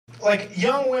like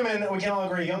young women, we can all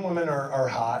agree, young women are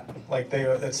hot. Like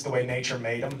that's the way nature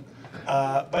made them.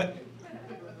 But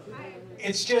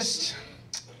it's just,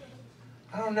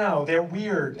 I don't know, they're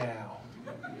weird now.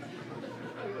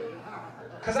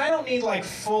 Because I don't need like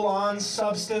full-on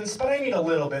substance, but I need a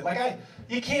little bit. Like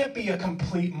you can't be a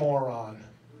complete moron.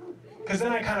 Because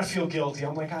then I kind of feel guilty.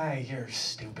 I'm like, you're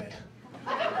stupid.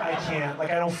 I can't,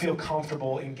 like I don't feel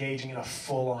comfortable engaging in a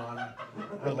full-on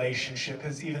relationship.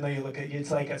 Because even though you look at,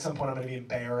 it's like at some point I'm going to be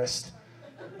embarrassed,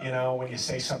 you know, when you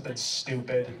say something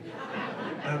stupid.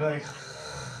 And I'll be like,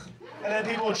 and then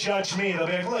people will judge me. They'll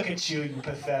be like, look at you, you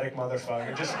pathetic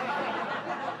motherfucker.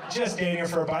 Just dating her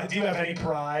for a bite. Do you have any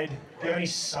pride? Do you have any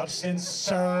substance,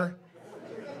 sir?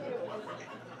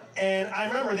 And I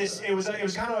remember this, it was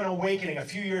kind of an awakening. A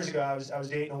few years ago, I was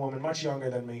dating a woman much younger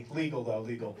than me. Legal, though,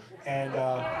 legal. And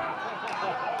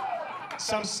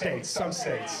some states.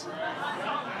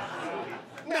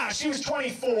 Nah, she was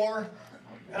 24,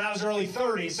 and I was early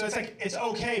 30s, so it's like, it's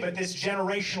okay, but this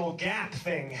generational gap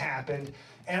thing happened.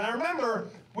 And I remember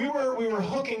we were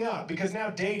hooking up, because now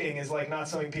dating is like not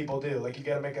something people do. Like you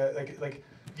gotta make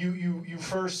you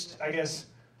first, I guess,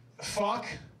 fuck,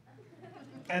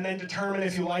 and then determine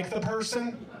if you like the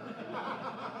person,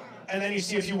 and then you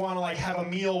see if you want to like have a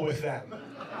meal with them.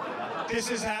 This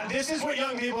is what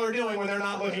young people are doing when they're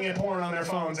not looking at porn on their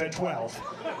phones at 12.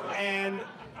 And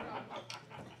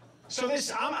so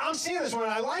I'm seeing this woman,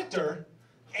 I liked her,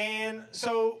 and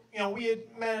so you know we had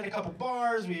met at a couple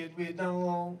bars, we had done a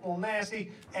little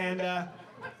nasty, and then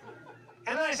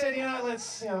I said, you know, I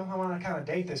want to kind of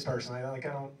date this person. I like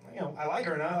her,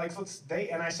 and let's date.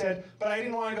 And I said, but I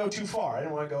didn't want to go too far. I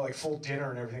didn't want to go like full dinner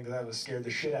and everything, because I was scared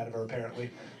the shit out of her apparently.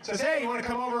 So I said, hey, you want to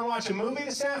come over and watch a movie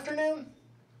this afternoon?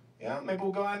 Yeah, maybe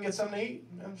we'll go out and get something to eat.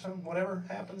 You know, whatever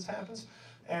happens.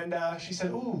 And she said,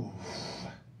 ooh,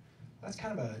 that's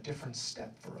kind of a different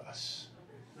step for us.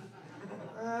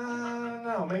 I don't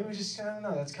know, maybe we just, I don't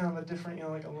know, that's kind of a different, you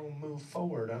know, like a little move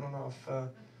forward. I don't know if,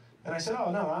 and I said,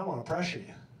 oh, no, I don't want to pressure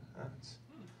you.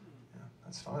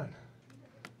 That's fine.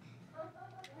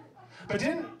 But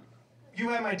didn't you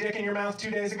have my dick in your mouth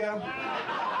 2 days ago?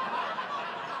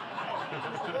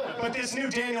 But this new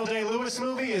Daniel Day-Lewis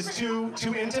movie is too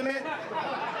intimate?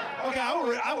 Okay,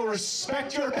 I will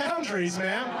respect your boundaries,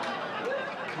 man.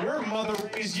 Your mother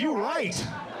raised you right.